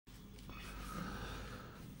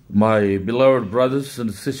My beloved brothers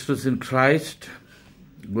and sisters in Christ,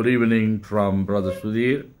 good evening from Brother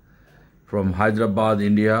Sudhir from Hyderabad,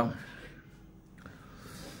 India.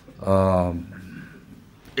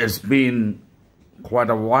 It's been quite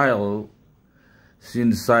a while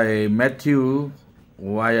since I met you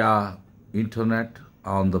via internet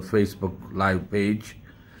on the Facebook live page,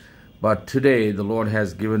 but today the Lord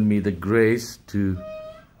has given me the grace to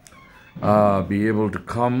be able to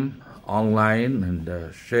come online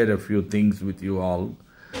and share a few things with you all.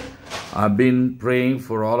 I've been praying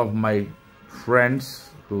for all of my friends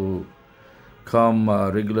who come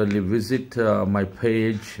regularly visit my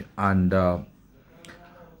page and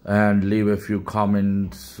leave a few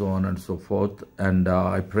comments, so on and so forth. And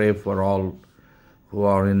I pray for all who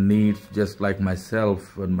are in need, just like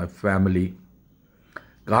myself and my family.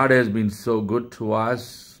 God has been so good to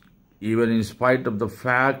us, even in spite of the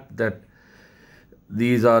fact that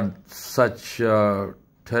these are such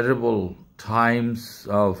terrible times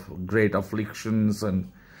of great afflictions, and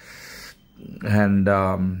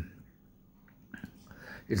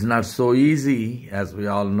it's not so easy, as we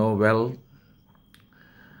all know well.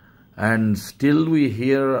 And still we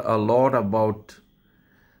hear a lot about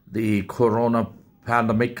the corona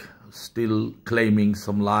pandemic still claiming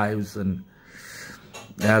some lives. And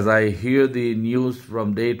as I hear the news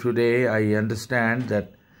from day to day, I understand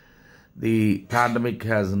that the pandemic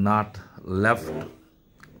has not left,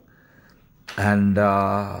 and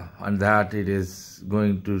that it is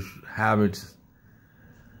going to have its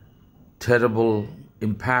terrible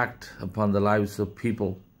impact upon the lives of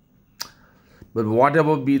people. But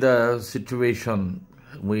whatever be the situation,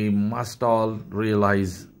 we must all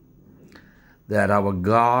realize that our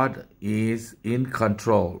God is in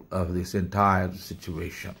control of this entire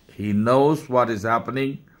situation. He knows what is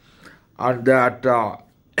happening, and that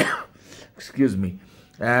excuse me,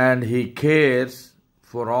 and He cares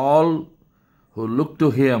for all who look to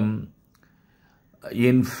Him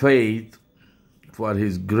in faith for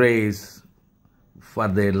His grace, for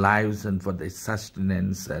their lives and for their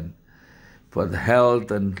sustenance and for the health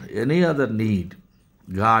and any other need.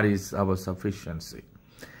 God is our sufficiency.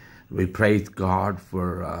 We praise God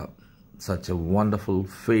for such a wonderful,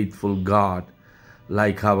 faithful God,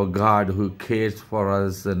 like our God who cares for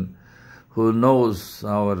us and who knows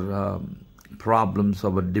our problems,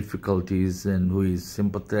 our difficulties, and who is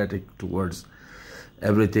sympathetic towards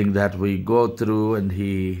everything that we go through, and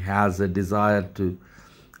He has a desire to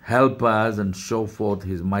help us and show forth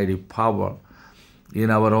His mighty power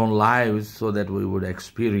in our own lives so that we would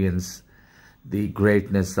experience the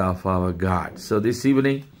greatness of our God. So this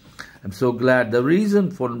evening, I'm so glad. The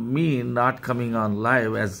reason for me not coming on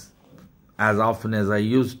live as often as I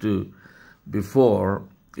used to before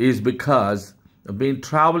is because I've been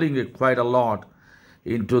traveling quite a lot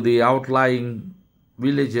into the outlying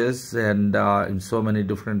villages, and in so many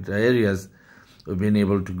different areas we've been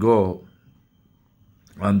able to go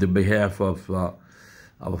on the behalf of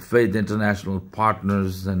our Faith International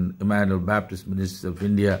partners and Emmanuel Baptist Ministries of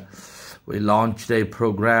India. We launched a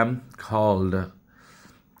program called a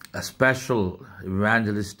special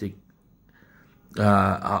evangelistic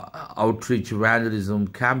outreach evangelism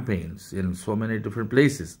campaigns in so many different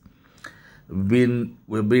places.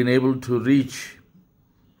 We've been able to reach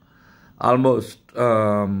almost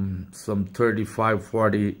some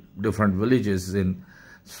 35-40 different villages in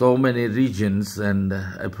so many regions, and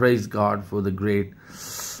I praise God for the great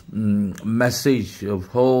message of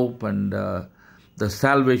hope and the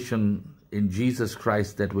salvation in Jesus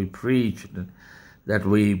Christ that we preach, that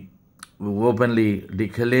we openly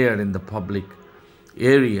declare in the public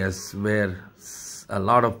areas, where a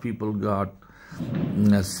lot of people got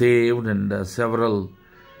saved, and several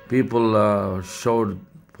people showed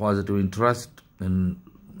positive interest in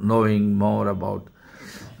knowing more about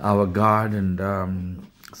our God, and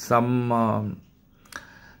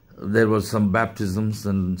there were some baptisms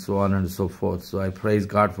and so on and so forth. So I praise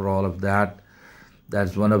God for all of that.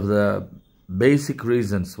 That's one of the basic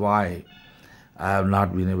reasons why I have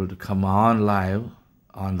not been able to come on live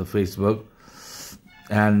on the Facebook.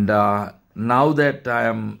 And now that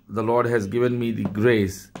the Lord has given me the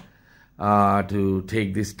grace to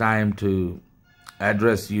take this time to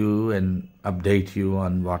address you and update you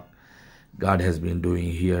on what God has been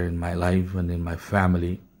doing here in my life and in my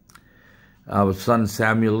family. Our son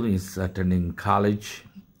Samuel is attending college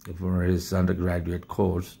for his undergraduate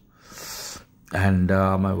course, and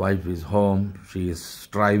my wife is home. She is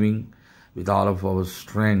striving with all of our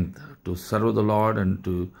strength to serve the Lord and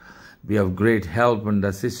to be of great help and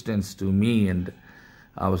assistance to me and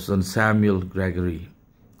our son Samuel Gregory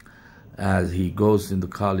as he goes to the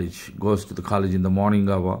college in the morning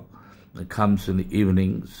hour comes in the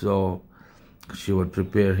evening, so she would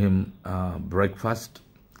prepare him breakfast,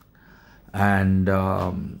 and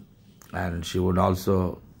she would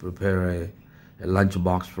also prepare a lunch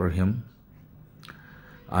box for him.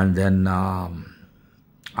 And then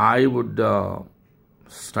I would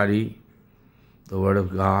study the Word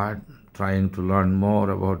of God, trying to learn more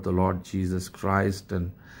about the Lord Jesus Christ,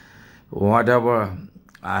 and whatever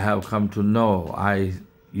I have come to know, I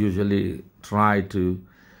usually try to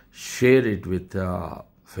share it with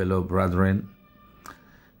fellow brethren.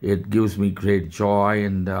 It gives me great joy,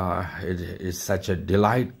 and it is such a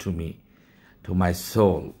delight to me, to my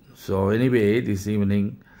soul. So anyway, this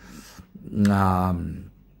evening, the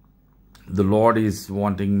Lord is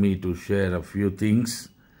wanting me to share a few things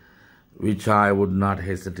which I would not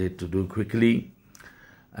hesitate to do quickly.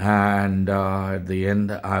 And at the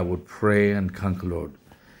end, I would pray and conclude.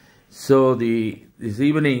 So this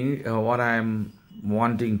evening, what I'm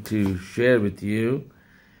wanting to share with you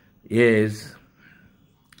is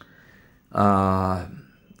what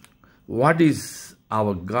is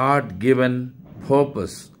our God-given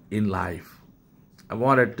purpose in life. I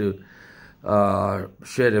wanted to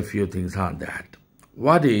share a few things on that.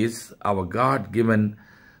 What is our God-given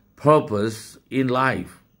purpose in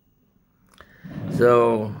life?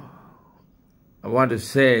 So I want to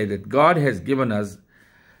say that God has given us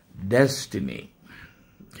destiny.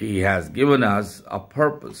 He has given us a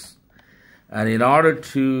purpose. And in order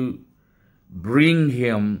to bring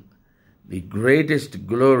Him the greatest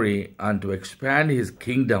glory and to expand His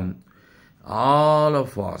kingdom, all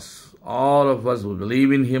of us who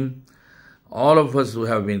believe in Him, all of us who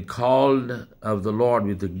have been called of the Lord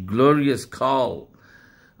with the glorious call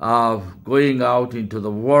of going out into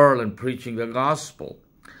the world and preaching the gospel.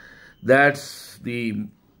 That's the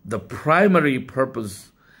primary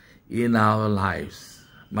purpose in our lives.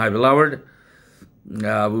 My beloved, we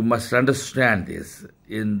must understand this.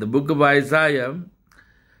 In the book of Isaiah,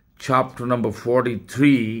 chapter number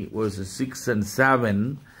 43, verses 6 and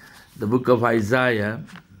 7, the book of Isaiah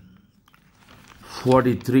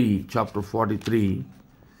 43, chapter 43,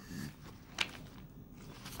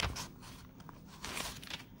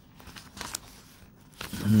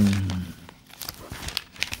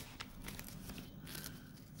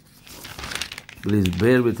 please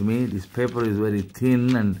bear with me. This paper is very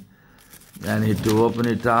thin and I need to open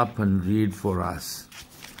it up and read for us.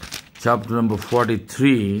 Chapter number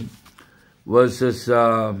 43, verses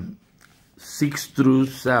 6 through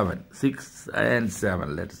 7. 6 and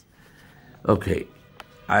 7. Okay.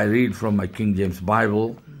 I read from my King James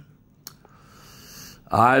Bible.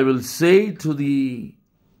 I will say to the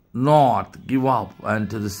north, give up, and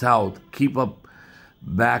to the south, keep not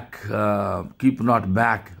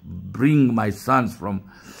back. Bring my sons from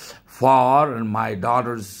far and my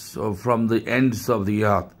daughters from the ends of the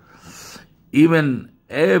earth. Even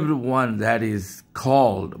everyone that is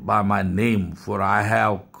called by my name, for I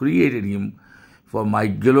have created him for my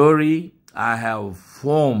glory. I have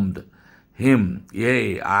formed him,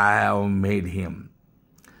 yea, I have made him.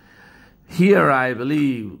 Here I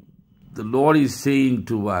believe the Lord is saying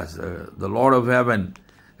to us, the Lord of heaven,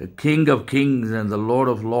 the King of kings and the Lord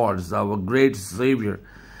of lords, our great Savior,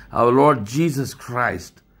 our Lord Jesus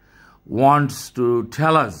Christ, wants to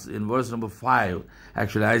tell us in verse number 5,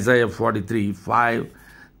 actually Isaiah 43, 5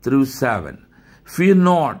 through 7. Fear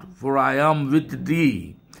not, for I am with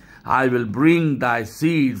thee. I will bring thy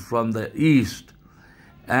seed from the east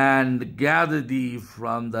and gather thee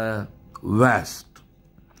from the west.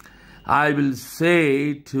 I will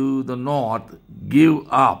say to the north, give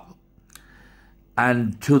up,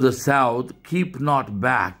 and to the south, keep not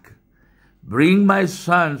back. Bring my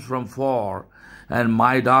sons from far, and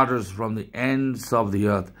my daughters from the ends of the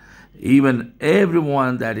earth, even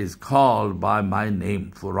everyone that is called by my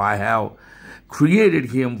name. For I have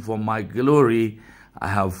created him for my glory. I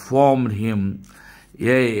have formed him,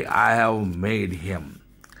 yea, I have made him.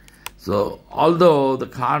 So, although the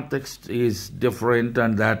context is different,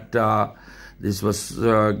 and that this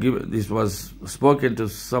was spoken to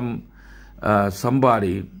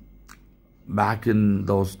somebody back in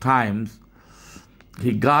those times,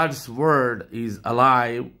 God's word is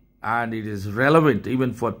alive and it is relevant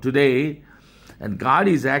even for today. And God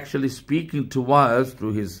is actually speaking to us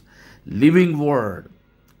through His living word.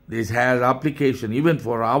 This has application even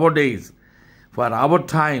for our days, for our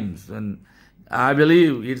times. And I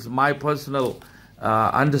believe it's my personal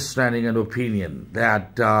understanding and opinion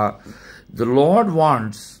that the Lord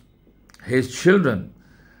wants His children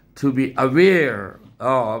to be aware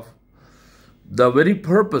of the very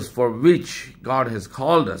purpose for which God has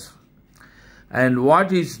called us. And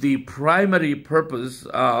what is the primary purpose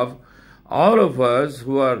of all of us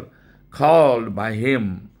who are called by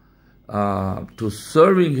Him to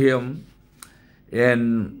serving Him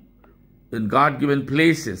in God-given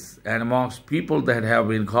places and amongst people that have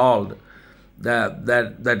been called,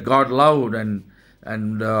 that God loved, and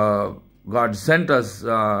God sent us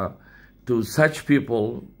to such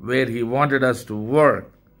people where He wanted us to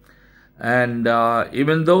work. And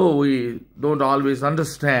even though we don't always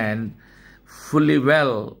understand fully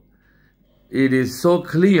well, it is so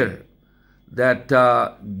clear that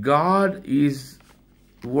God is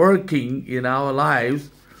working in our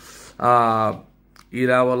lives,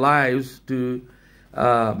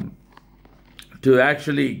 to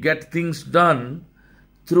actually get things done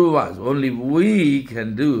through us. Only we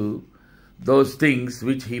can do those things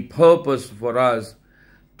which He purposed for us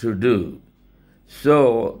to do.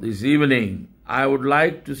 So this evening, I would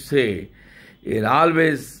like to say, it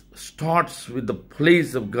always starts with the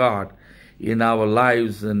place of God in our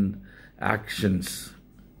lives and actions.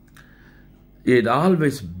 It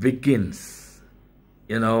always begins,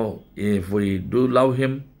 if we do love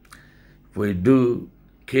Him, if we do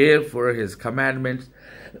care for His commandments.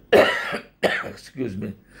 Excuse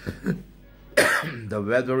me. The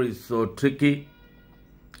weather is so tricky.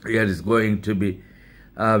 It is going to be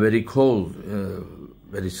very cold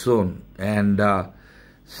very soon, and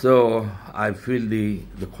so I feel the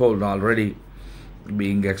cold already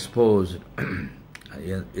being exposed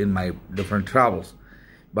in my different travels.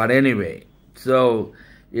 But anyway, so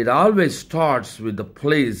it always starts with the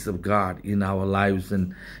place of God in our lives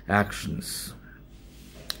and actions.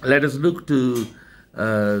 Let us look to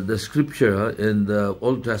the scripture in the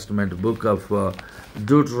Old Testament book of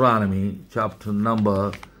Deuteronomy, chapter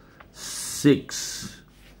number 6.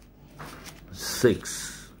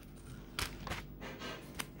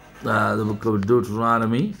 The book of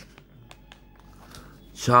Deuteronomy,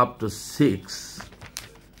 chapter 6.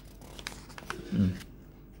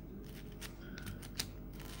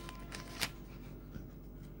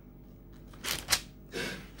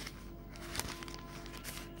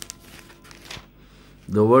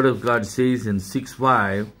 The Word of God says in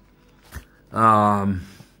 6:5,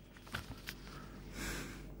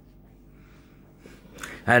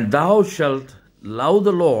 and thou shalt love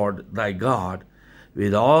the Lord thy God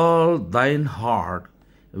with all thine heart,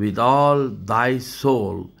 with all thy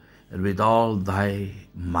soul, and with all thy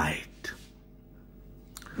might.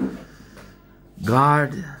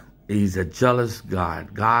 God is a jealous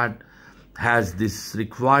God. God has this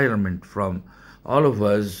requirement from all of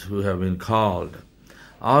us who have been called,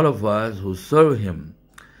 all of us who serve Him.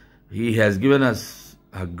 He has given us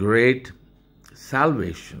a great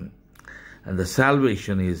salvation, and the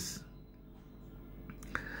salvation is,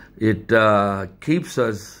 it keeps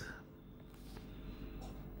us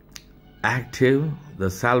active. The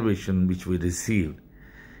salvation which we received,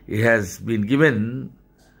 it has been given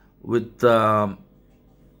with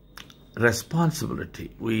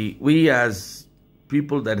responsibility. We as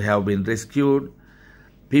people that have been rescued,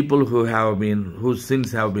 people whose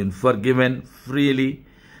sins have been forgiven freely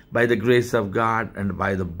by the grace of God and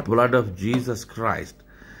by the blood of Jesus Christ,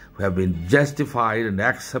 who have been justified and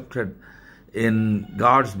accepted in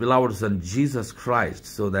God's beloved Son Jesus Christ,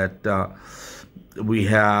 so that we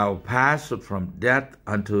have passed from death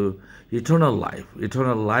unto eternal life.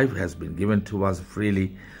 Eternal life has been given to us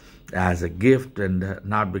freely as a gift, and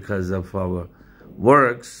not because of our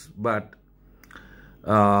works, but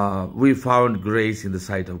we found grace in the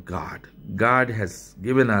sight of God. God has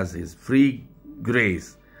given us His free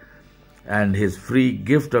grace and His free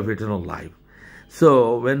gift of eternal life.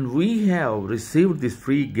 So when we have received this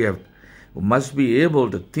free gift, we must be able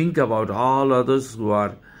to think about all others who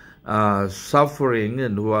are suffering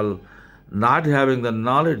and who are not having the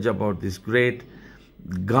knowledge about this great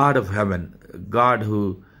God of heaven, God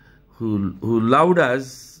who loved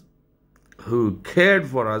us, who cared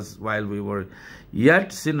for us while we were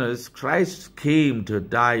yet sinners. Christ came to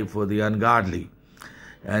die for the ungodly.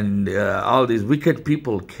 And all these wicked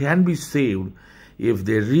people can be saved if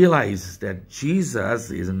they realize that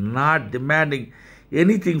Jesus is not demanding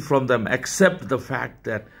anything from them except the fact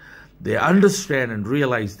that they understand and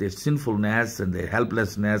realize their sinfulness and their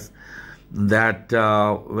helplessness, that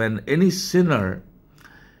when any sinner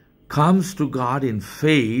comes to God in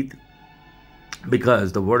faith,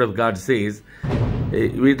 because the Word of God says,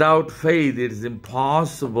 without faith it is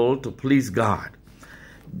impossible to please God.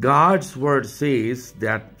 God's Word says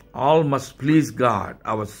that all must please God,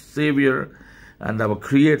 our Savior and our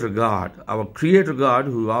Creator God. Our Creator God,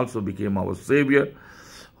 who also became our Savior,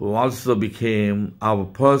 who also became our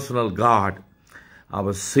personal God,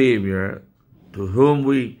 our Savior, to whom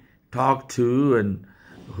we talk to and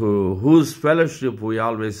whose fellowship we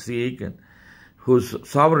always seek, and whose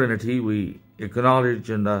sovereignty we acknowledge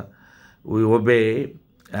and we obey,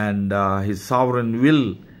 and his sovereign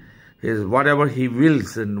will, his whatever he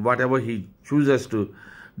wills and whatever he chooses to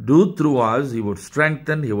do through us, he would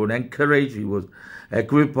strengthen, he would encourage, he would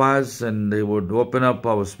equip us, and he would open up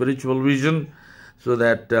our spiritual vision so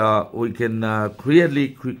that we can clearly,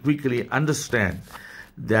 quickly understand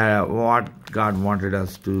what God wanted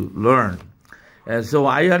us to learn. And so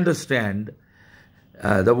I understand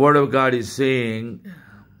the Word of God is saying,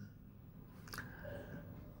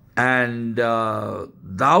 and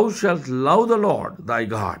thou shalt love the Lord thy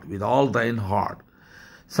God with all thine heart.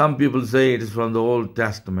 Some people say it is from the Old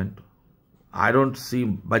Testament. I don't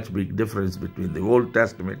see much big difference between the Old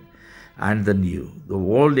Testament and the New. The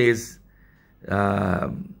Old is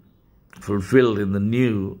fulfilled in the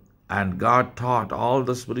New, and God taught all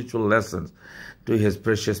the spiritual lessons to his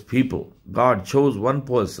precious people. God chose one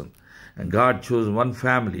person, and God chose one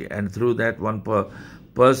family, and through that one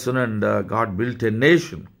person, and God built a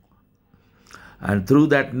nation. And through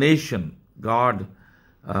that nation, God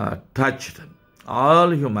touched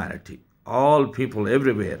all humanity, all people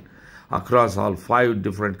everywhere, across all 5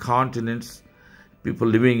 different continents, people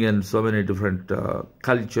living in so many different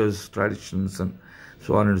cultures, traditions, and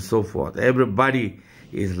so on and so forth. Everybody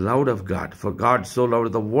is loved of God. For God so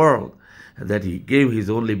loved the world that he gave his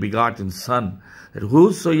only begotten Son, that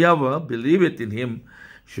whosoever believeth in him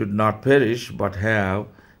should not perish but have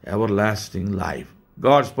everlasting life.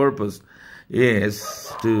 God's purpose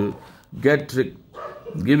is to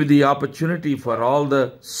give the opportunity for all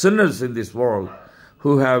the sinners in this world,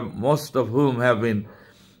 most of whom have been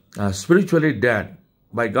spiritually dead.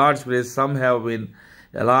 By God's grace, some have been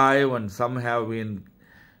alive and some have been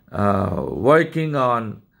working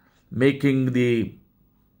on making the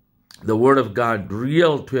Word of God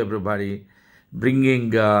real to everybody, bringing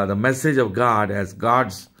the message of God as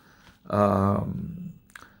God's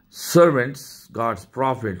servants, God's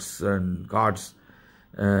prophets, and God's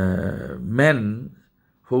men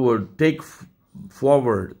who would take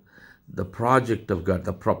forward the project of God,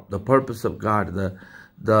 the purpose of God,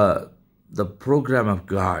 the program of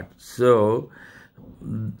God. So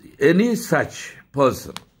any such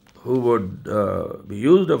person who would be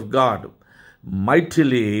used of God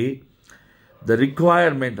mightily, the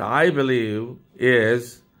requirement, I believe,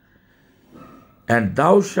 is, and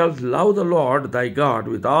thou shalt love the Lord thy God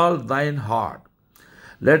with all thine heart.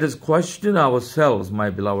 Let us question ourselves,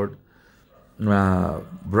 my beloved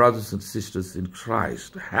brothers and sisters in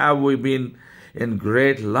Christ. Have we been in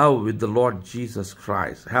great love with the Lord Jesus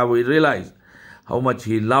Christ? Have we realized how much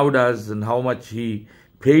he loved us and how much he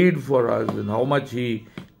paid for us and how much he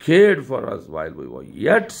cared for us while we were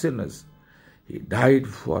yet sinners? He died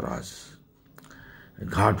for us.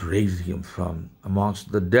 And God raised him from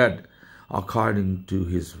amongst the dead according to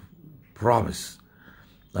his promise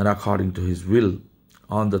and according to his will.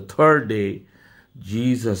 On the 3rd day,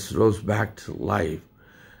 Jesus rose back to life,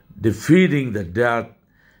 defeating the death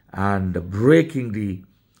and breaking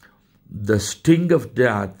the sting of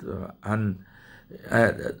death, and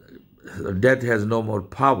death has no more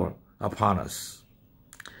power upon us.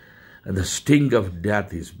 And the sting of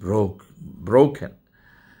death is broken,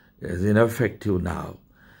 is ineffective now.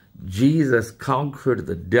 Jesus conquered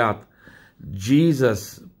the death.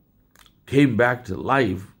 Jesus came back to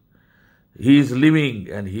life. He is living,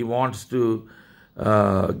 and he wants to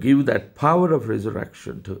give that power of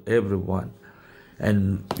resurrection to everyone.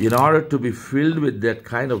 And in order to be filled with that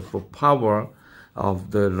kind of power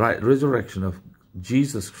of the resurrection of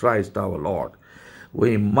Jesus Christ our Lord,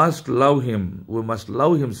 we must love him. We must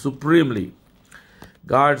love him supremely.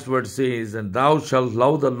 God's word says, and thou shalt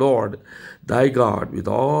love the Lord thy God with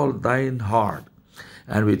all thine heart,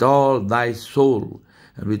 and with all thy soul,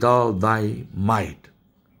 and with all thy might.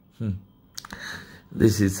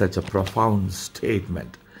 This is such a profound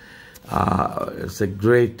statement. It's a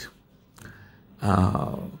great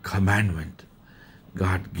commandment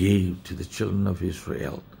God gave to the children of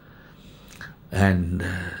Israel. And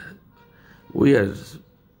we are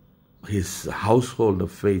his household of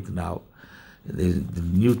faith now, in the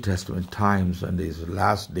New Testament times and these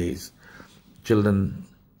last days, children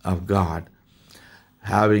of God,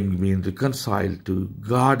 having been reconciled to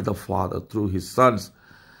God the Father through his Son's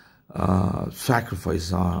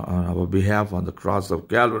sacrifice on our behalf on the cross of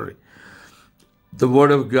Calvary. The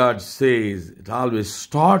Word of God says it always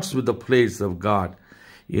starts with the place of God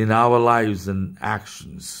in our lives and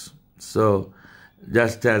actions. So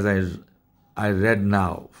just as I read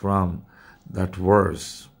now from that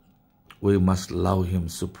verse, we must love him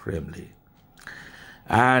supremely.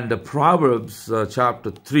 And Proverbs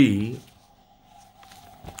chapter 3,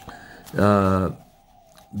 the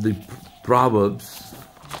Proverbs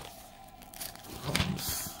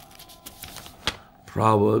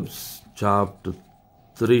chapter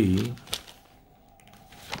 3.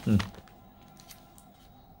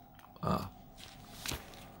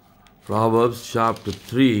 Proverbs chapter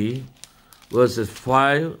 3, verses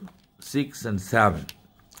 5, 6, and 7.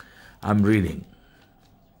 I'm reading.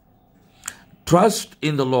 Trust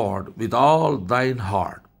in the Lord with all thine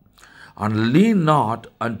heart, and lean not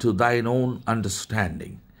unto thine own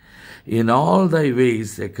understanding. In all thy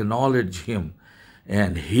ways acknowledge him,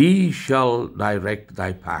 and he shall direct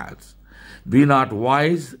thy paths. Be not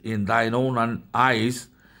wise in thine own eyes.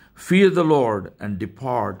 Fear the Lord and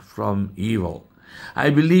depart from evil. I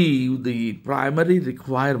believe the primary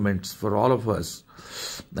requirements for all of us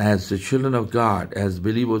as the children of God, as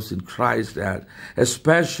believers in Christ,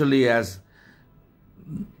 especially as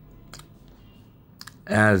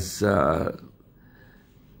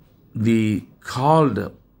the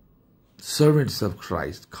called servants of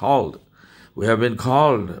Christ, we have been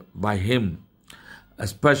called by him,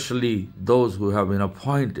 especially those who have been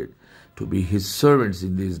appointed to be his servants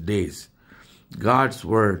in these days. God's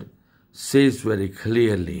word says very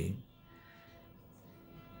clearly,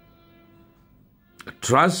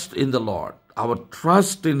 trust in the Lord. Our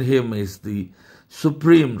trust in him is the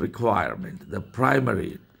supreme requirement, the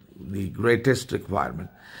primary, the greatest requirement.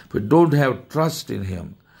 We don't have trust in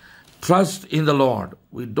him. Trust in the Lord.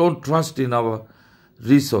 We don't trust in our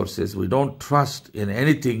resources. We don't trust in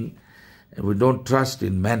anything. And we don't trust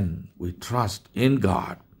in men. We trust in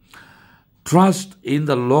God. Trust in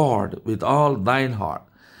the Lord with all thine heart.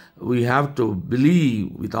 We have to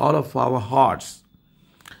believe with all of our hearts.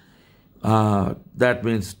 That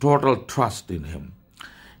means total trust in him.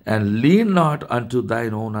 And lean not unto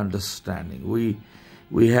thine own understanding. We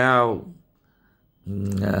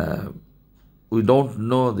don't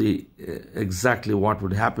know exactly what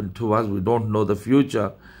would happen to us. We don't know the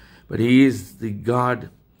future. But he is the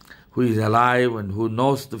God who is alive and who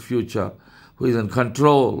knows the future, who is in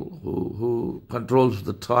control, who controls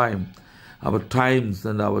the time. Our times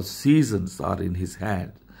and our seasons are in his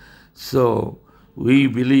hand. So we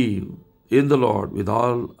believe in the Lord with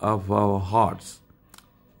all of our hearts,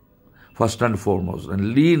 first and foremost.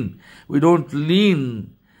 And we don't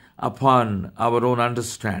lean upon our own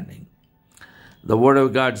understanding. The word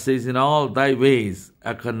of God says, in all thy ways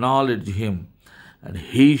acknowledge him, and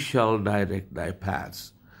he shall direct thy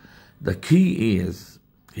paths. The key is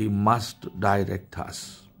he must direct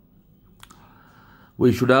us.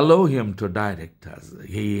 We should allow him to direct us.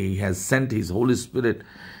 He has sent his Holy Spirit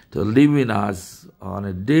to live in us on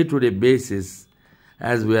a day-to-day basis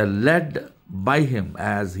as we are led by him,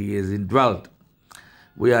 as he is indwelt.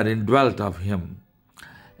 We are indwelt of him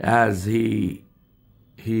as he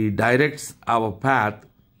directs our path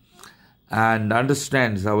and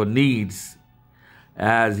understands our needs,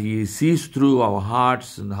 as he sees through our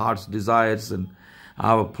hearts and heart's desires and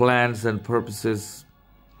our plans and purposes.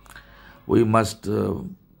 We must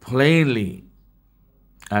plainly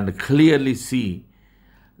and clearly see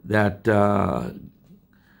that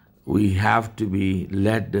we have to be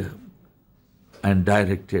led and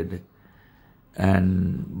directed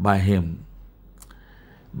and by him.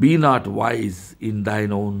 Be not wise in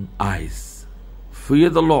thine own eyes.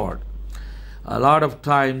 Fear the Lord. A lot of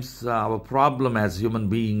times our problem as human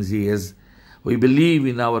beings is we believe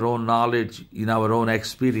in our own knowledge, in our own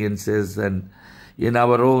experiences, and in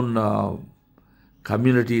our own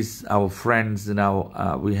communities, our friends,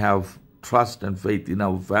 we have trust and faith in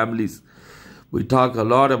our families. We talk a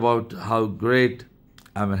lot about how great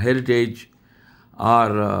our heritage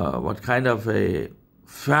or what kind of a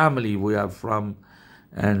family we are from,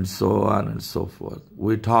 and so on and so forth.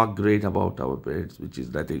 We talk great about our parents, which is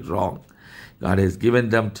nothing wrong. God has given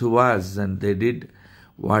them to us, and they did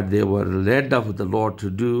what they were led of the Lord to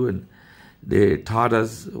do, and they taught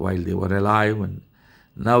us while they were alive, and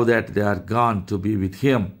now that they are gone to be with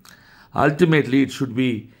him. Ultimately, it should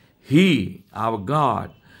be he, our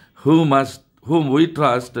God, whom we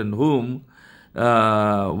trust and whom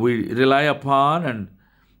we rely upon,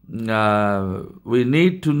 and we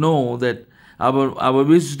need to know that our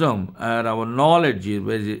wisdom and our knowledge is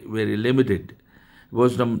very, very limited.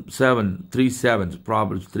 Wisdom 3:7,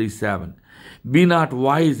 Proverbs 3:7. Be not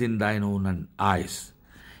wise in thine own eyes.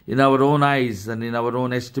 In our own eyes and in our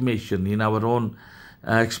own estimation, in our own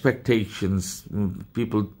expectations,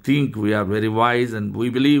 people think we are very wise, and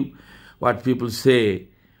we believe what people say,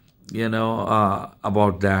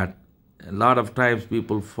 about that. A lot of times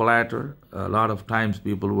people flatter. A lot of times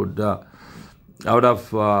people would, out of,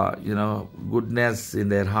 goodness in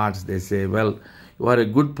their hearts, they say, well, you are a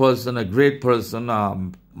good person, a great person, a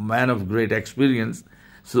man of great experience.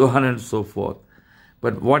 so on and so forth.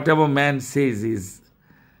 But whatever man says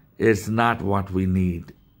is not what we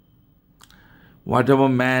need. Whatever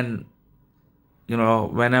man,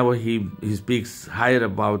 whenever he speaks higher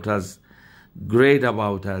about us, great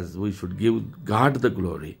about us, we should give God the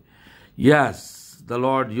glory. Yes, the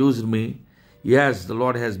Lord used me. Yes, the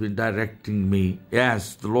Lord has been directing me.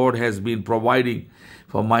 Yes, the Lord has been providing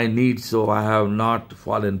for my needs, so I have not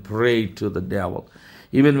fallen prey to the devil.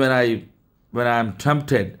 Even when I am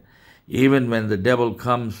tempted, even when the devil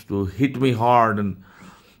comes to hit me hard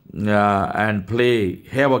and play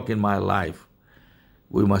havoc in my life,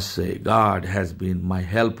 we must say, God has been my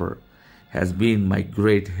helper, has been my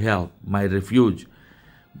great help, my refuge,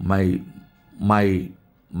 my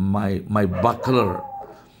buckler,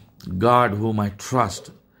 God whom I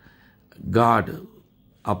trust, God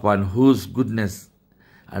upon whose goodness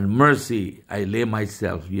and mercy I lay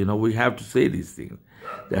myself. We have to say these things.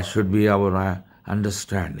 That should be our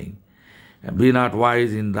understanding. And be not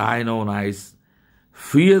wise in thine own eyes.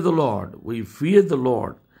 Fear the Lord. We fear the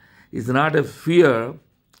Lord. It's not a fear.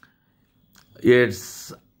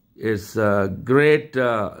 It's a great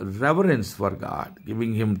reverence for God,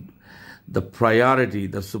 giving Him the priority,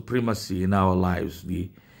 the supremacy in our lives, the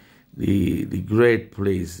great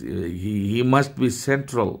place. He must be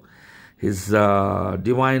central. His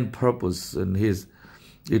divine purpose and His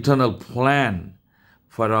eternal plan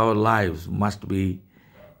for our lives must be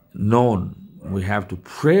known. We have to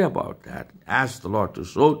pray about that, ask the Lord to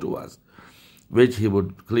show to us, which He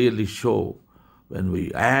would clearly show. When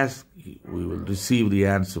we ask, we will receive the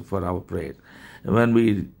answer for our prayer. And when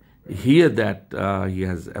we hear that He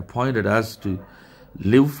has appointed us to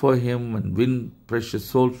live for Him and win precious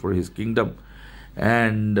souls for His kingdom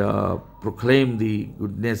and proclaim the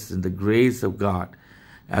goodness and the grace of God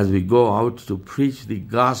as we go out to preach the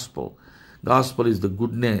gospel. Gospel is the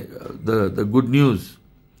good news.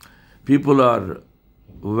 People are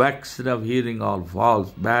vexed of hearing all false,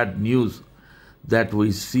 bad news that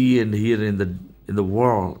we see and hear in the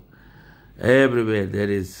world. Everywhere there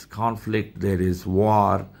is conflict, there is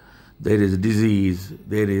war, there is disease,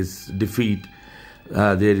 there is defeat,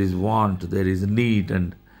 there is want, there is need,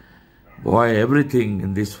 and boy, everything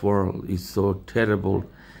in this world is so terrible.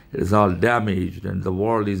 It is all damaged, and the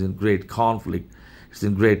world is in great conflict. It's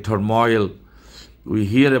in great turmoil. We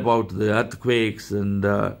hear about the earthquakes and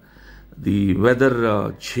the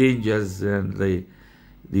weather changes and the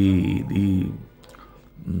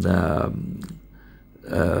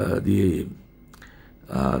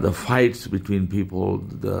fights between people,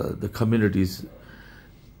 the communities.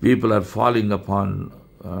 People are falling upon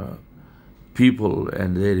people,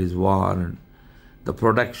 and there is war, and the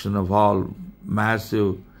production of all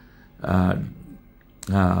massive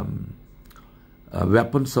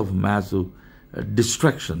weapons of massive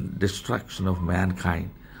destruction of mankind.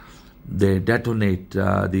 They detonate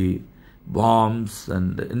the bombs,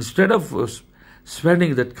 and instead of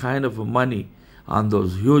spending that kind of money on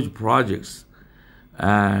those huge projects,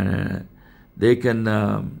 they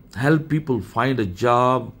can help people find a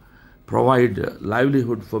job, provide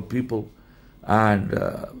livelihood for people, and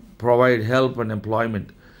provide help and employment,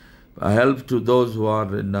 help to those who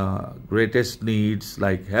are in greatest needs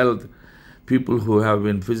like health, people who have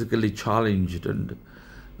been physically challenged and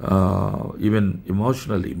even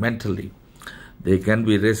emotionally, mentally. They can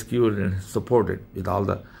be rescued and supported with all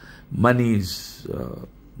the monies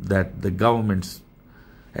that the governments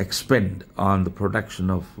expend on the production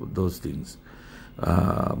of those things,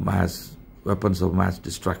 weapons of mass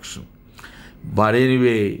destruction. But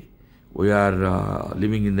anyway, we are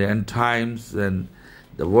living in the end times, and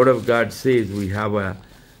the Word of God says we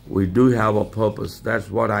do have a purpose. That's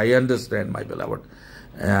what I understand, my beloved.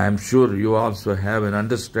 I'm sure you also have an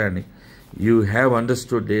understanding. You have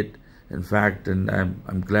understood it, in fact, and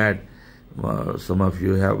I'm glad some of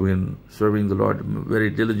you have been serving the Lord very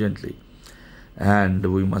diligently. And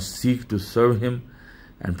we must seek to serve Him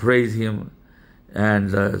and praise Him. And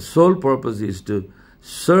the sole purpose is to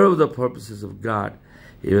serve the purposes of God.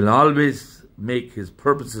 He will always make His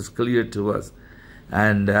purposes clear to us.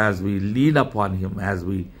 And as we lean upon Him, as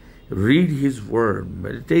we read His Word,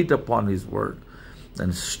 meditate upon His Word,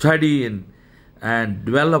 and study and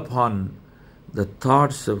dwell upon the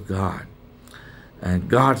thoughts of God and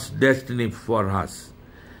God's destiny for us,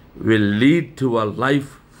 will lead to a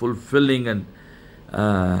life fulfilling and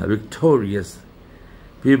victorious.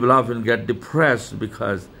 People often get depressed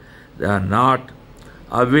because they are not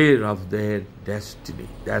aware of their destiny.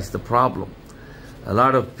 That's the problem. A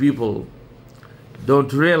lot of people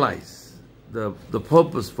don't realize the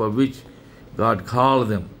purpose for which God called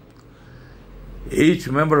them. Each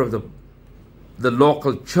member of the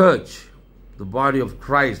local church, the body of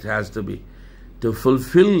Christ has to be to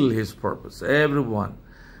fulfill his purpose. Everyone,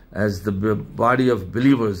 as the body of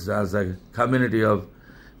believers, as a community of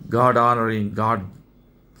God-honoring,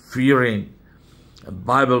 God-fearing,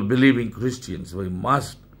 Bible-believing Christians, we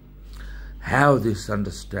must have this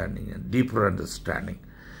understanding and deeper understanding.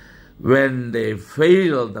 When they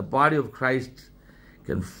fail, the body of Christ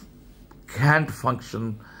can't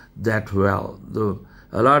function that well.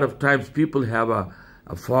 A lot of times people have a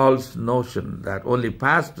false notion that only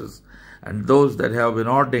pastors and those that have been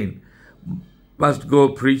ordained must go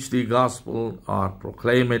preach the gospel or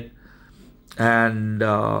proclaim it, and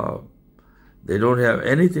they don't have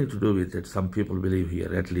anything to do with it. Some people believe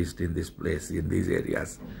here, at least in this place, in these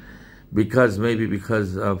areas, because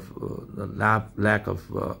of the lack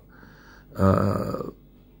of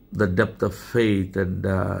the depth of faith and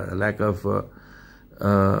lack of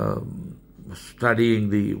studying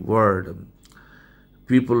the word.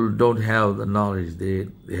 People don't have the knowledge. They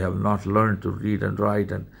have not learned to read and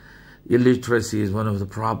write, and illiteracy is one of the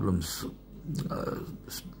problems,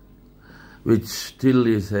 which still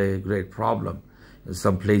is a great problem in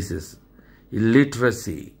some places.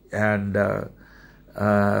 Illiteracy and lack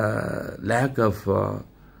of the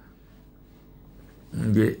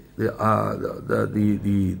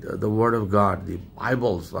Word of God. The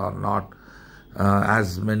Bibles are not,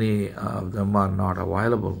 as many of them are not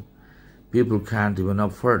available. People can't even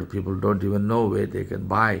afford. People don't even know where they can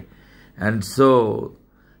buy. And so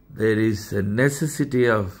there is a necessity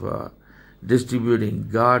of distributing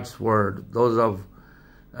God's Word. Those of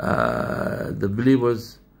the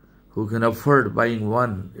believers who can afford buying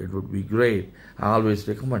one, it would be great. I always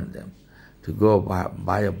recommend them to go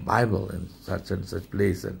buy a Bible in such and such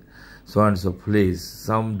place and so and so place.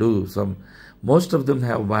 Some do. Most of them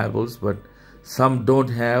have Bibles, but some don't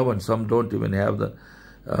have, and some don't even have the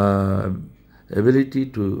ability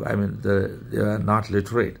to, they are not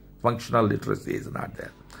literate. Functional literacy is not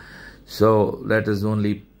there. So let us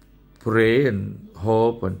only pray and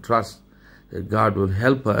hope and trust that God will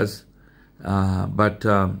help us.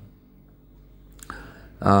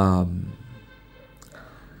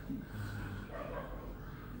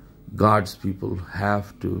 God's people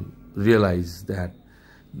have to realize that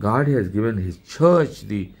God has given His church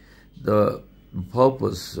the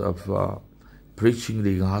purpose of preaching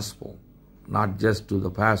the gospel, not just to the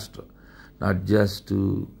pastor, not just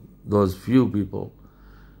to those few people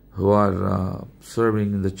who are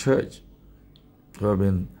serving in the church, who have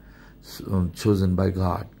been chosen by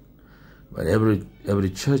God. But every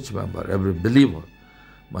church member, every believer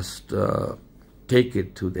must take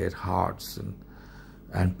it to their hearts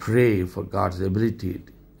and pray for God's ability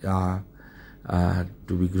to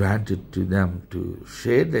be granted to them to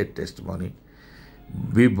share their testimony.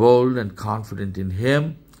 Be bold and confident in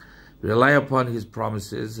Him, rely upon His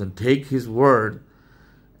promises and take His word,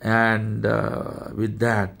 and with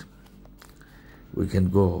that we can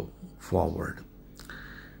go forward.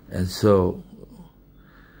 And so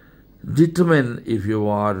determine if you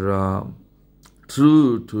are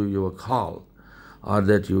true to your call, or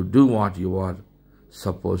that you do what you are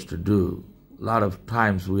supposed to do. A lot of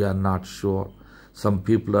times we are not sure. Some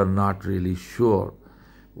people are not really sure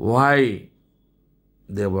why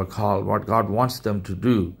they were called, what God wants them to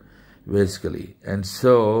do, basically. And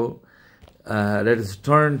so let us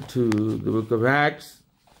turn to the book of Acts.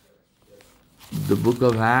 The book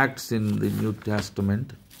of Acts in the New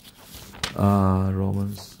Testament.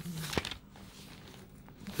 Romans.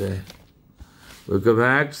 Okay. Book of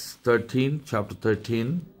Acts 13, chapter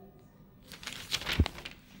 13.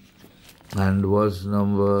 And verse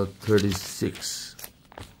number 36.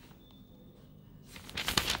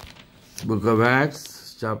 Book of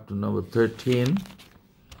Acts, chapter number 13,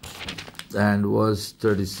 and verse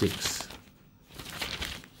 36.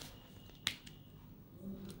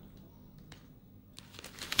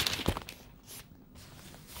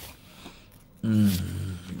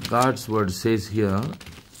 God's word says here,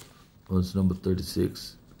 verse number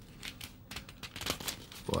 36.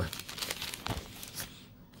 What?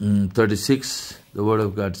 36, the word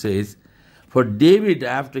of God says, "For David,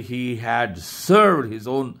 after he had served his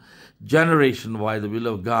own generation by the will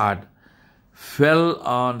of God, fell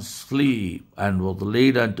on sleep and was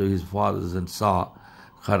laid unto his fathers and saw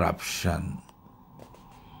corruption."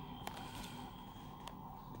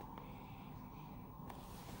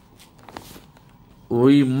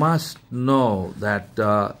 We must know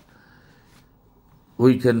that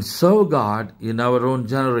we can serve God in our own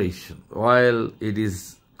generation. While it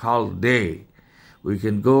is called day, we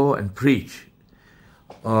can go and preach.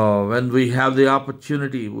 When we have the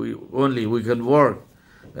opportunity, we can work.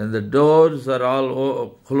 When the doors are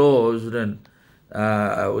all closed and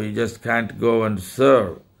We just can't go and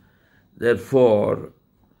serve. Therefore,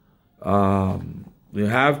 we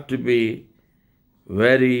have to be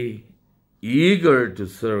very eager to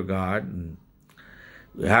serve God. And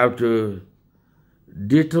we have to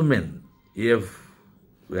determine if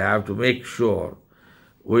we have to make sure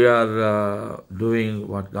we are doing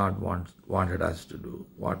what God wanted us to do,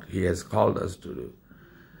 what He has called us to do.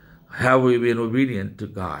 Have we been obedient to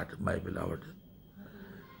God, my beloved?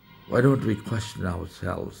 Why don't we question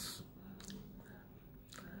ourselves?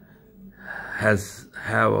 Have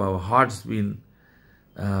our hearts been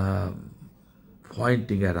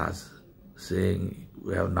pointing at us, saying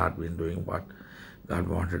we have not been doing what God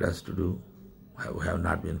wanted us to do? We have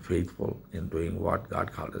not been faithful in doing what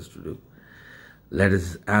God called us to do? Let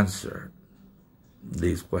us answer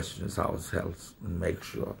these questions ourselves and make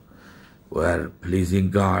sure we are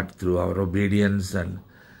pleasing God through our obedience and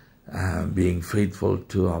being faithful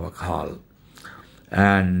to our call.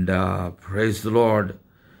 And praise the Lord,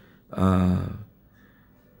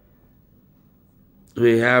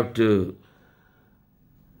 we have to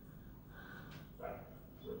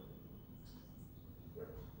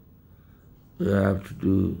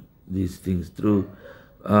do these things through.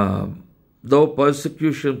 Though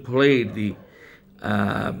persecution played the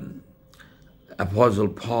Apostle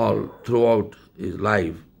Paul throughout his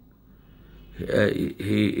life,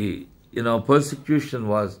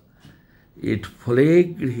 persecution it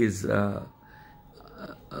plagued his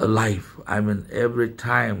life. I mean, every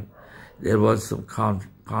time there was some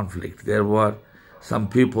conflict. There were some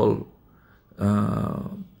people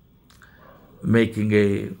making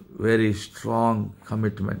a very strong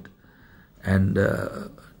commitment and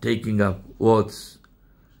taking up oaths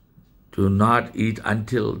to not eat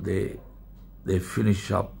until they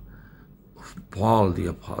finish up Paul the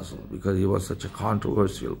Apostle, because he was such a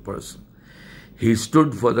controversial person. He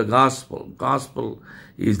stood for the gospel. Gospel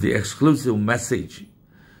is the exclusive message.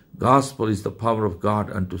 Gospel is the power of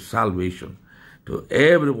God unto salvation to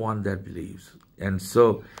everyone that believes. And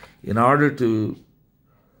so in order to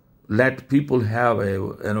let people have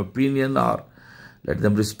an opinion or let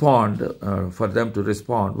them respond, for them to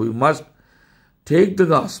respond, we must take the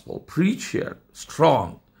gospel, preach here,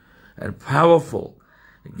 strong and powerful,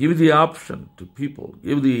 give the option to people,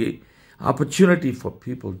 give the opportunity for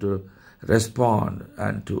people to respond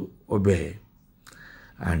and to obey.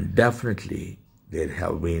 And definitely there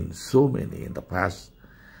have been so many in the past,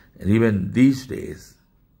 and even these days,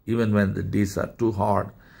 even when the days are too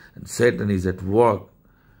hard and Satan is at work,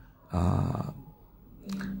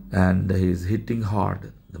 and he is hitting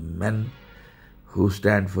hard the men who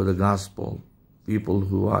stand for the gospel, people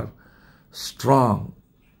who are strong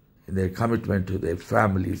in their commitment to their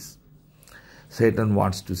families. Satan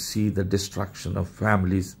wants to see the destruction of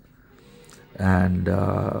families and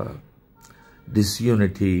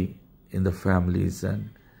disunity in the families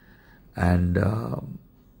and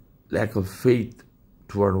lack of faith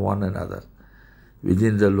toward one another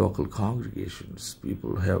within the local congregations.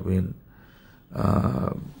 People have been,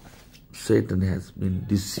 Satan has been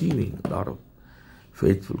deceiving a lot of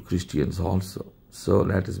faithful Christians also. So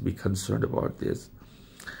let us be concerned about this,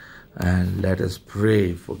 and let us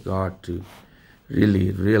pray for God to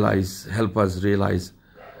really help us realize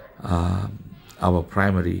our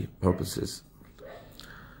primary purposes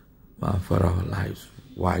for our lives.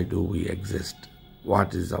 Why do we exist?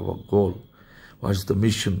 What is our goal? What is the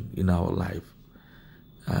mission in our life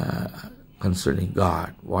concerning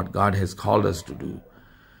God? What God has called us to do?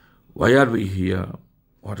 Why are we here?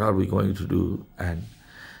 What are we going to do? And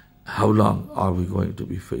how long are we going to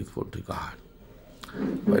be faithful to God?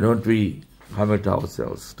 Why don't we commit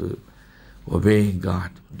ourselves to obeying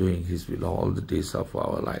God, doing His will all the days of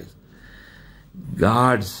our lives?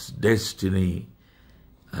 God's destiny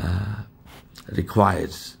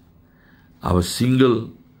requires our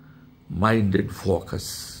single-minded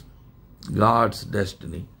focus. God's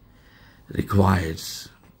destiny requires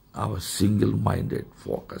our single-minded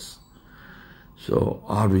focus. So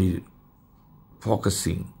are we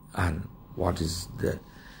focusing on what is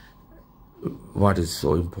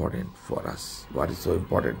so important for us, what is so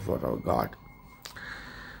important for our God,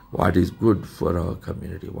 what is good for our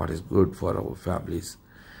community, what is good for our families,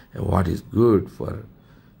 and what is good for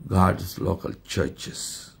God's local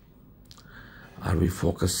churches? Are we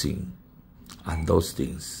focusing on those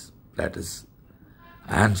things? Let us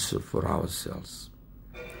answer for ourselves.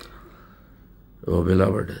 Oh,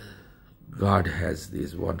 beloved, God has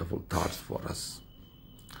these wonderful thoughts for us.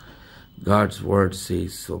 God's word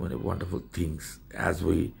says so many wonderful things. As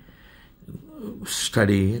we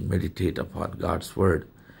study and meditate upon God's word,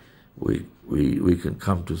 we can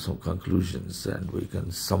come to some conclusions, and we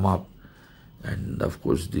can sum up And of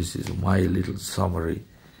course, this is my little summary.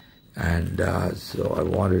 And so I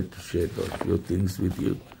wanted to share those few things with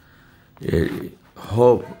you. I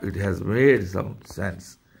hope it has made some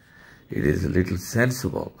sense. It is a little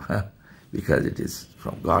sensible because it is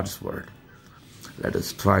from God's word. Let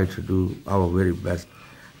us try to do our very best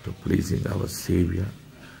to pleasing our Savior,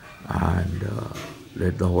 and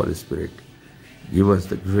let the Holy Spirit give us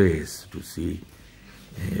the grace to see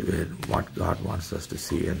what God wants us to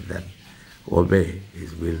see, and then obey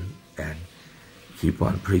His will and keep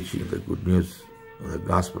on preaching the good news of the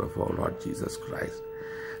gospel of our Lord Jesus Christ.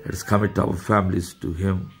 Let us commit our families to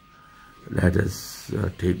Him. Let us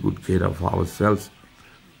take good care of ourselves.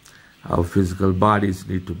 Our physical bodies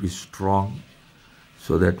need to be strong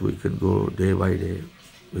so that we can go day by day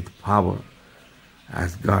with power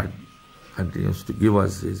as God continues to give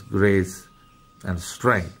us His grace and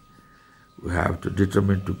strength. We have to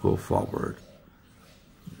determine to go forward,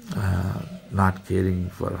 not caring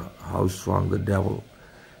for how strong the devil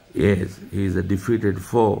is. He is a defeated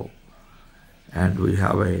foe, and we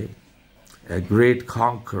have a great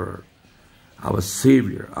conqueror, our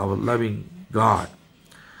Savior, our loving God,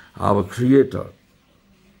 our Creator,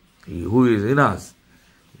 who is in us,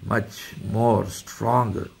 much more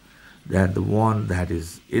stronger than the one that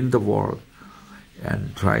is in the world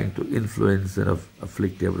and trying to influence and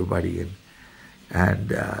afflict everybody and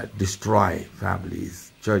destroy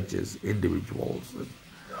families, churches, individuals, and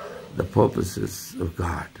the purposes of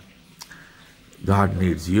God. God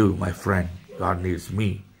needs you, my friend. God needs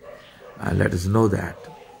me. And let us know that.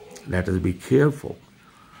 Let us be careful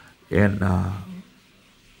in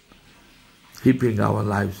keeping our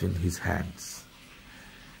lives in His hands,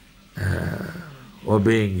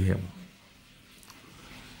 obeying Him,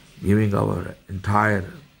 giving our entire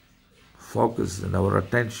focus and our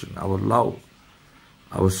attention, our love,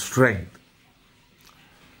 our strength,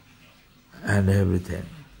 and everything.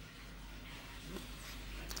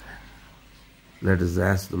 Let us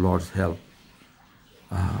ask the Lord's help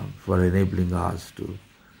for enabling us to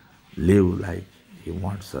live like He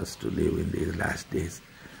wants us to live in these last days,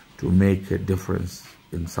 to make a difference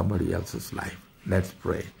in somebody else's life. Let's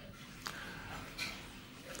pray.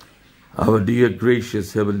 Our dear,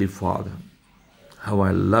 gracious Heavenly Father, how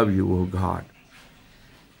I love you, O God,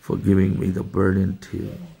 for giving me the burden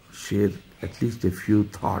to share at least a few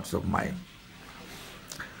thoughts of mine.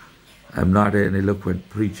 I'm not an eloquent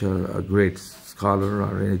preacher, a great scholar,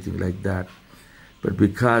 or anything like that, but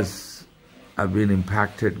because I've been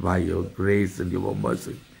impacted by your grace and your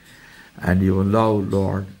mercy and your love,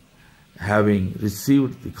 Lord, having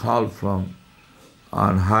received the call from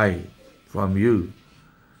on high, from you,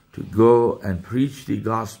 to go and preach the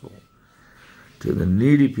gospel to the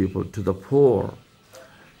needy people, to the poor,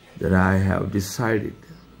 that I have decided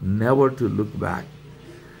never to look back,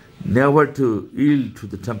 never to yield to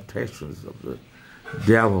the temptations of the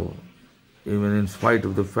devil, even in spite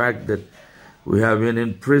of the fact that we have been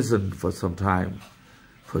in prison for some time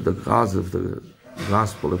for the cause of the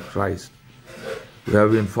gospel of Christ. We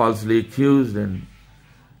have been falsely accused and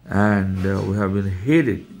we have been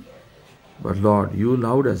hated. But Lord, you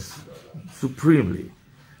loved us supremely.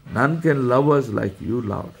 None can love us like you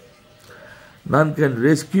love. None can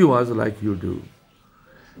rescue us like you do.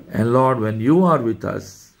 And Lord, when you are with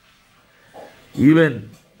us, even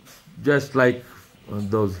just like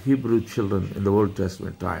those Hebrew children in the Old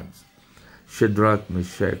Testament times, Shadrach,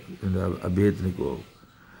 Meshach, and Abednego,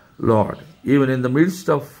 Lord, even in the midst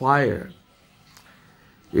of fire,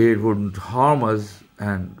 it wouldn't harm us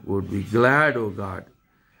and would be glad, O God,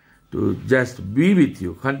 to just be with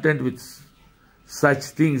you, content with such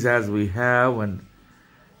things as we have. And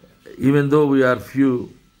even though we are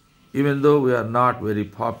few, even though we are not very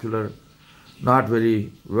popular, not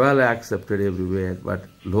very well accepted everywhere, but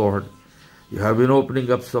Lord, you have been opening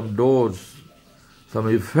up some doors, some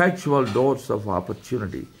effectual doors of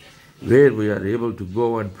opportunity where we are able to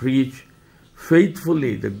go and preach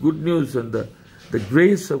faithfully the good news and the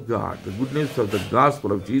grace of God, the good news of the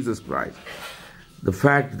gospel of Jesus Christ. The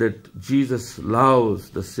fact that Jesus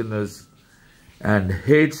loves the sinners and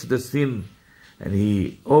hates the sin, and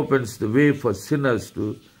He opens the way for sinners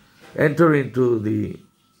to enter into the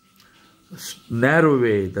narrow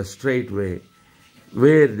way, the straight way,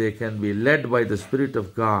 where they can be led by the Spirit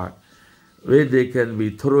of God, where they can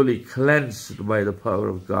be thoroughly cleansed by the power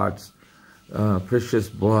of God's precious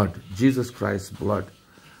blood, Jesus Christ's blood,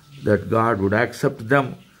 that God would accept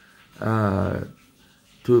them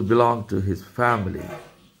to belong to His family.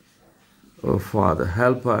 Oh Father,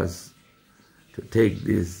 help us to take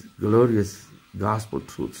these glorious gospel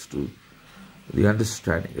truths to the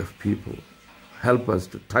understanding of people. Help us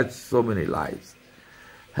to touch so many lives.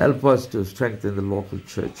 Help us to strengthen the local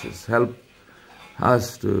churches. Help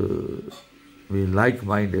us to be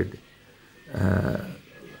like-minded,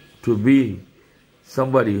 to be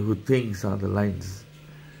somebody who thinks on the lines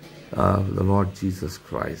of the Lord Jesus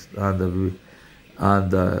Christ, on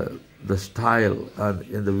the style and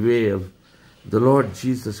in the way of the Lord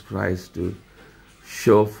Jesus Christ, to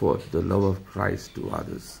show forth the love of Christ to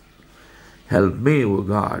others. Help me, O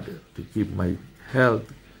God, to keep my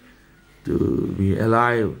health, to be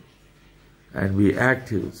alive and be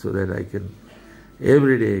active, so that I can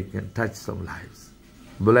every day can touch some lives.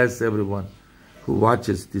 Bless everyone who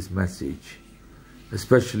watches this message,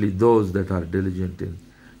 especially those that are diligent in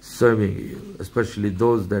serving you, especially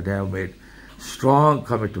those that have made strong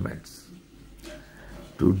commitments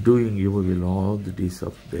to doing your will all the days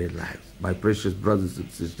of their lives. My precious brothers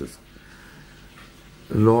and sisters,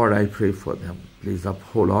 Lord, I pray for them. Please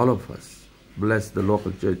uphold all of us. Bless the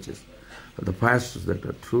local churches, the pastors that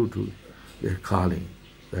are true to their calling,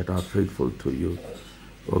 that are faithful to you,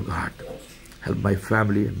 O God. Help my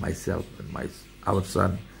family and myself and our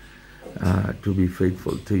son to be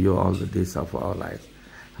faithful to you all the days of our lives.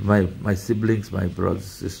 My siblings, my brothers,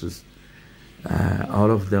 sisters,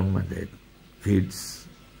 all of them and their kids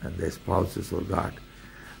and their spouses, O God.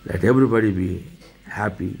 Let everybody be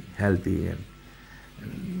happy, healthy,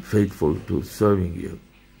 and faithful to serving you.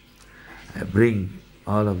 I bring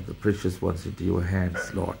all of the precious ones into your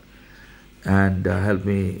hands, Lord, and help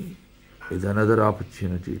me with another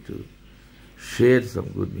opportunity to share some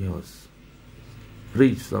good news,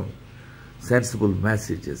 preach some sensible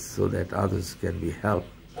messages, so that others can be helped,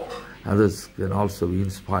 others can also be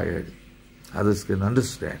inspired, others can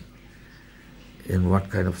understand in what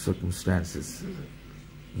kind of circumstances,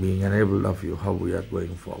 being enabled of you, how we are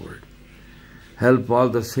going forward. Help all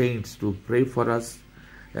the saints to pray for us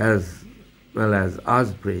as well as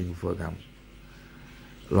us praying for them.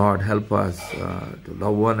 Lord, help us to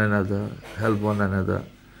love one another, help one another,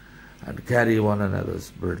 and carry one another's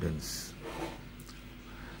burdens.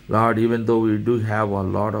 Lord, even though we do have a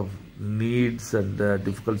lot of needs and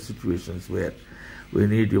difficult situations where we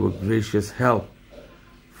need your gracious help,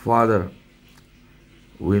 Father,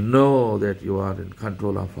 we know that you are in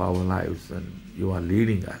control of our lives and you are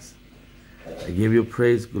leading us. I give you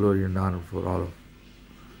praise, glory, and honor for all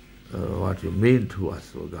of what you mean to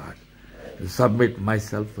us, O God. I submit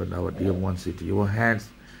myself and our dear ones into your hands,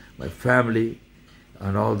 my family,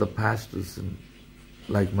 and all the pastors and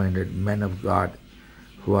like-minded men of God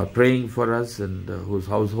who are praying for us and whose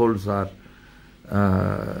households are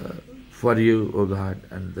for you, O God,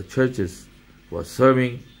 and the churches who are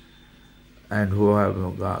serving and who have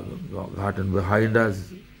gotten behind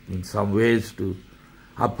us in some ways to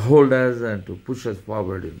uphold us and to push us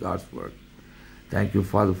forward in God's work. Thank you,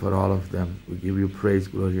 Father, for all of them. We give you praise,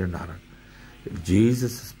 glory, and honor. In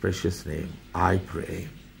Jesus' precious name, I pray.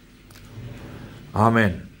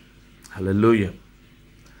 Amen. Hallelujah.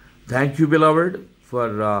 Thank you, beloved,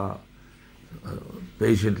 for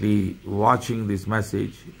patiently watching this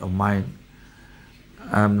message of mine.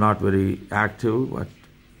 I'm not very active, but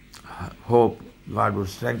I hope God will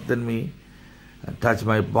strengthen me and touch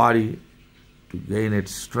my body to gain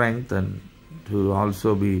its strength and to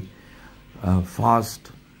also be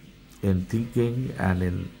fast in thinking and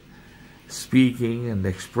in speaking and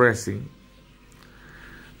expressing,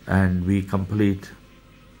 and be complete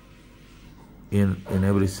in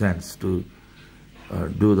every sense to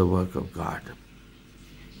do the work of God.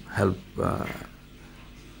 Help.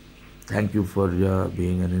 Thank you for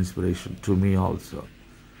being an inspiration to me also.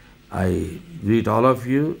 I greet all of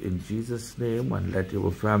you in Jesus' name, and let your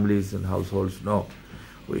families and households know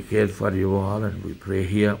we care for you all and we pray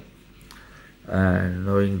here, and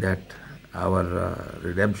knowing that our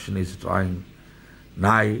redemption is drawing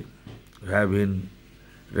nigh. We have been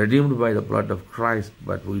redeemed by the blood of Christ,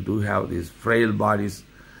 but we do have these frail bodies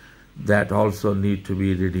that also need to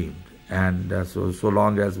be redeemed. And so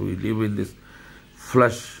long as we live in this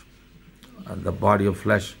flesh and the body of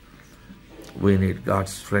flesh, we need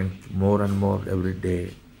God's strength more and more every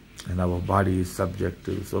day. And our body is subject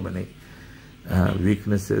to so many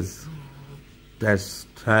weaknesses, tests,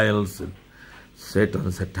 trials, and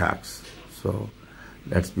Satan's attacks. So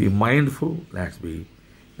let's be mindful, let's be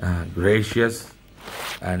gracious,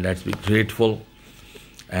 and let's be grateful,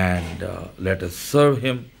 and let us serve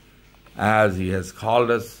Him as He has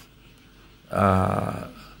called us, the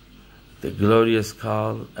glorious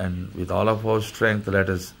call, and with all of our strength let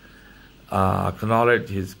us acknowledge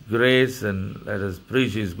His grace, and let us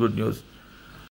preach His good news